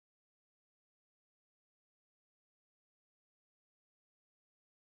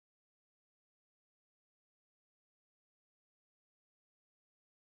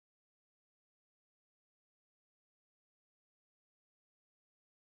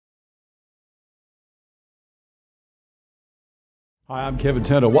Hi, I'm Kevin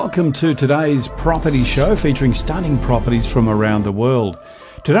Turner. Welcome to today's property show featuring stunning properties from around the world.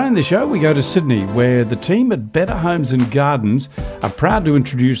 Today in the show we go to Sydney, where the team at Better Homes and Gardens are proud to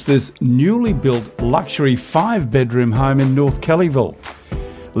introduce this newly built luxury 5-bedroom home in North Kellyville.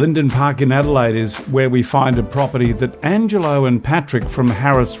 Linden Park in Adelaide is where we find a property that Angelo and Patrick from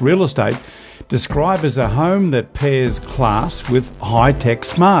Harris Real Estate describe as a home that pairs class with high-tech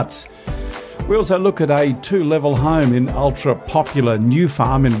smarts. We also look at a 2-level home in ultra-popular New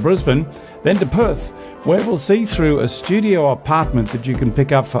Farm in Brisbane, then to Perth, where we'll see through a studio apartment that you can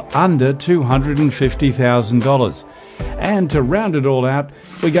pick up for under $250,000. And to round it all out,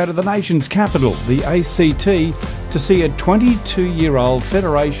 we go to the nation's capital, the ACT, to see a 22-year-old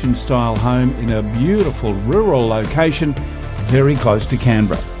Federation-style home in a beautiful rural location very close to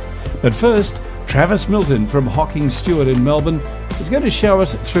Canberra. But first, Travis Milton from Hocking Stuart in Melbourne is going to show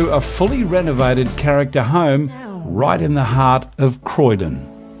us through a fully renovated character home right in the heart of Croydon.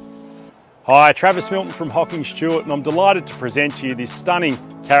 Hi, Travis Milton from Hocking Stuart, and I'm delighted to present to you this stunning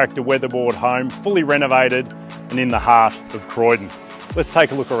character weatherboard home, fully renovated and in the heart of Croydon. Let's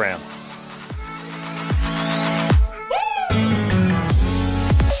take a look around.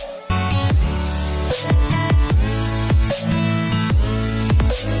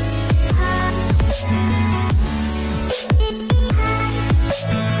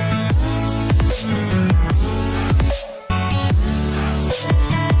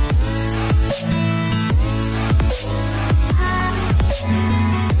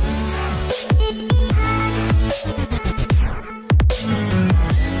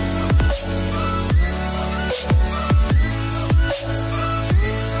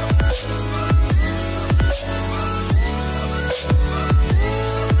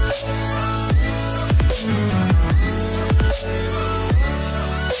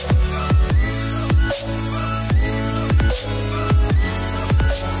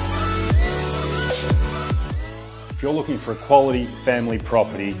 If you're looking for a quality family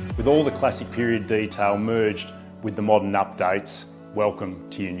property with all the classic period detail merged with the modern updates, welcome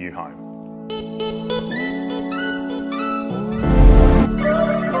to your new home.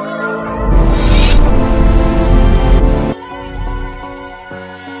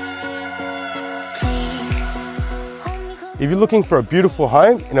 If you're looking for a beautiful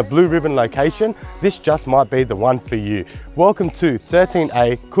home in a blue ribbon location, this just might be the one for you. Welcome to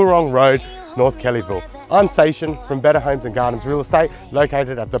 13A Coorong Road, North Kellyville. I'm Sation from Better Homes and Gardens Real Estate,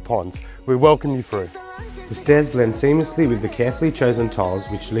 located at The Ponds. We welcome you through. The stairs blend seamlessly with the carefully chosen tiles,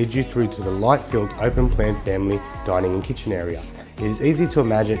 which lead you through to the light-filled open-plan family dining and kitchen area. It is easy to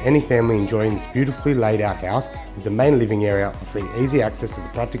imagine any family enjoying this beautifully laid out house, with the main living area offering easy access to the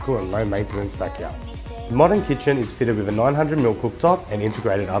practical and low-maintenance backyard. The modern kitchen is fitted with a 900mm cooktop and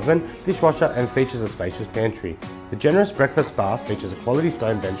integrated oven, dishwasher, and features a spacious pantry. The generous breakfast bar features a quality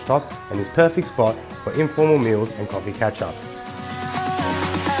stone benchtop and is a perfect spot for informal meals and coffee catch-up.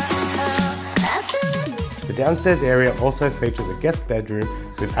 The downstairs area also features a guest bedroom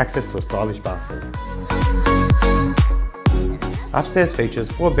with access to a stylish bathroom. Upstairs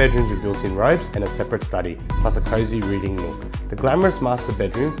features 4 bedrooms with built-in robes and a separate study, plus a cosy reading nook. The glamorous master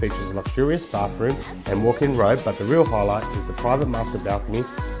bedroom features a luxurious bathroom and walk-in robe, but the real highlight is the private master balcony,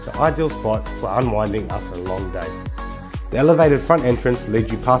 the ideal spot for unwinding after a long day. The elevated front entrance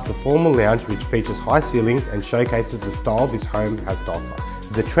leads you past the formal lounge, which features high ceilings and showcases the style this home has to offer.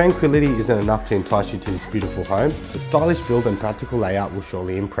 If the tranquility isn't enough to entice you to this beautiful home, the stylish build and practical layout will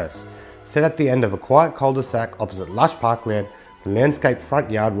surely impress. Set at the end of a quiet cul-de-sac opposite lush parkland, the landscaped front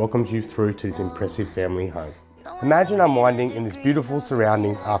yard welcomes you through to this impressive family home. Imagine unwinding in these beautiful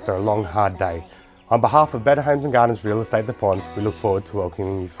surroundings after a long, hard day. On behalf of Better Homes and Gardens Real Estate The Ponds, we look forward to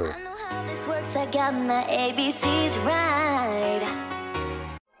welcoming you through. This works, I got my ABCs right.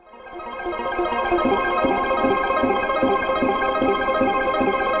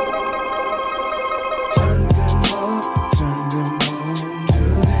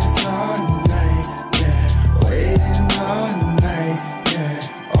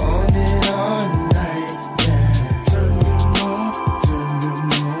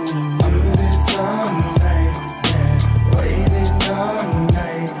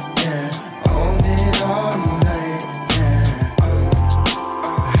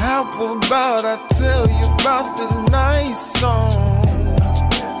 About I tell you about this nice song.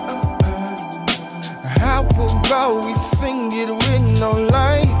 How about we sing it with no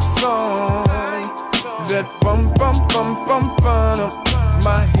lights on? That bum bum bum bum bum.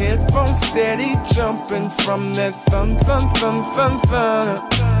 My headphones steady jumping from that thun thun thun thun thun.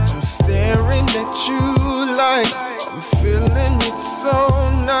 I'm staring at you like I'm feeling it so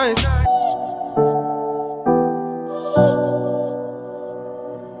nice.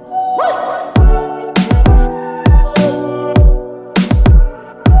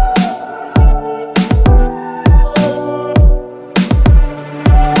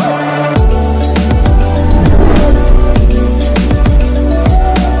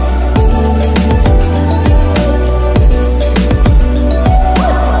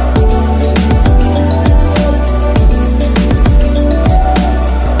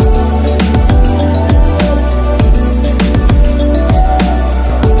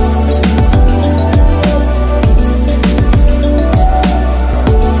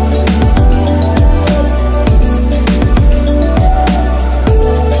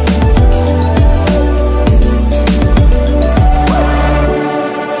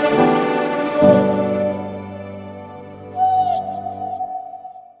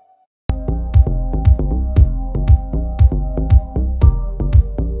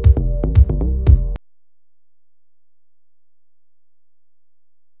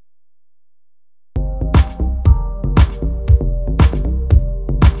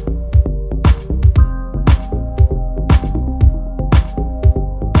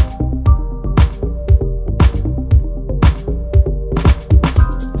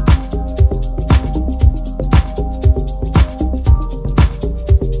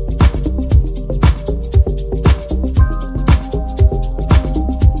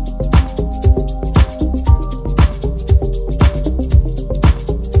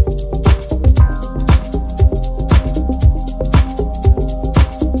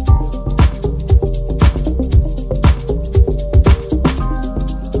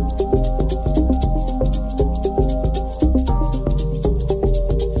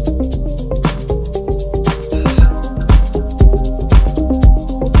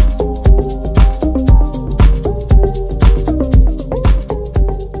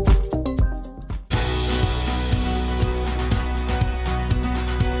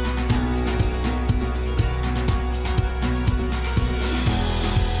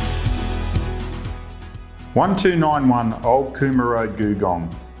 1291 Old Coomber Road, Googong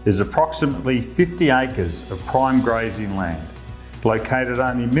is approximately 50 acres of prime grazing land, located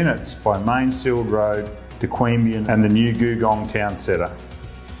only minutes by Main Sealed Road to Queanbeyan and the new Googong town centre.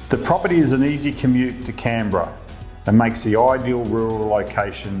 The property is an easy commute to Canberra and makes the ideal rural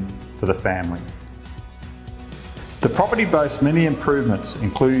location for the family. The property boasts many improvements,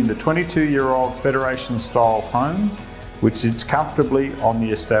 including the 22-year-old Federation-style home, which sits comfortably on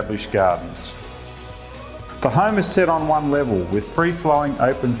the established gardens. The home is set on one level with free-flowing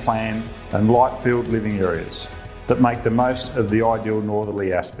open plan and light-filled living areas that make the most of the ideal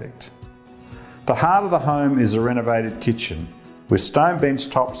northerly aspect. The heart of the home is a renovated kitchen with stone bench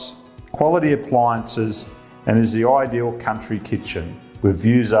tops, quality appliances, and is the ideal country kitchen with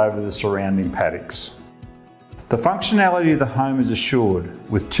views over the surrounding paddocks. The functionality of the home is assured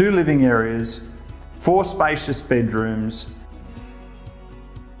with 2 living areas, 4 spacious bedrooms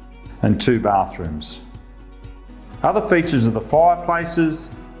and 2 bathrooms. Other features are the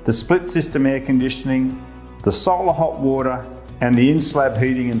fireplaces, the split system air conditioning, the solar hot water and the in-slab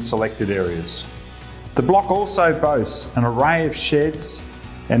heating in selected areas. The block also boasts an array of sheds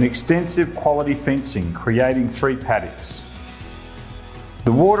and extensive quality fencing, creating 3 paddocks.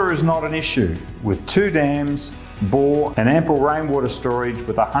 The water is not an issue, with 2 dams, bore and ample rainwater storage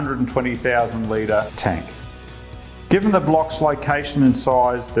with a 120,000 litre tank. Given the block's location and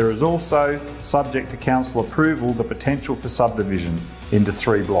size, there is also, subject to council approval, the potential for subdivision into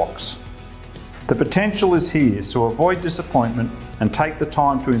 3 blocks. The potential is here, so avoid disappointment and take the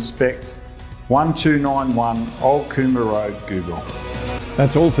time to inspect 1291 Old Coomber Road, Googong.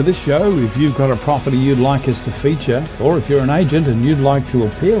 That's all for this show. If you've got a property you'd like us to feature, or if you're an agent and you'd like to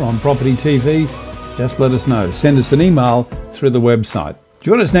appear on Property TV, just let us know. Send us an email through the website.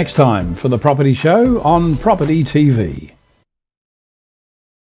 Join us next time for The Property Show on Property TV.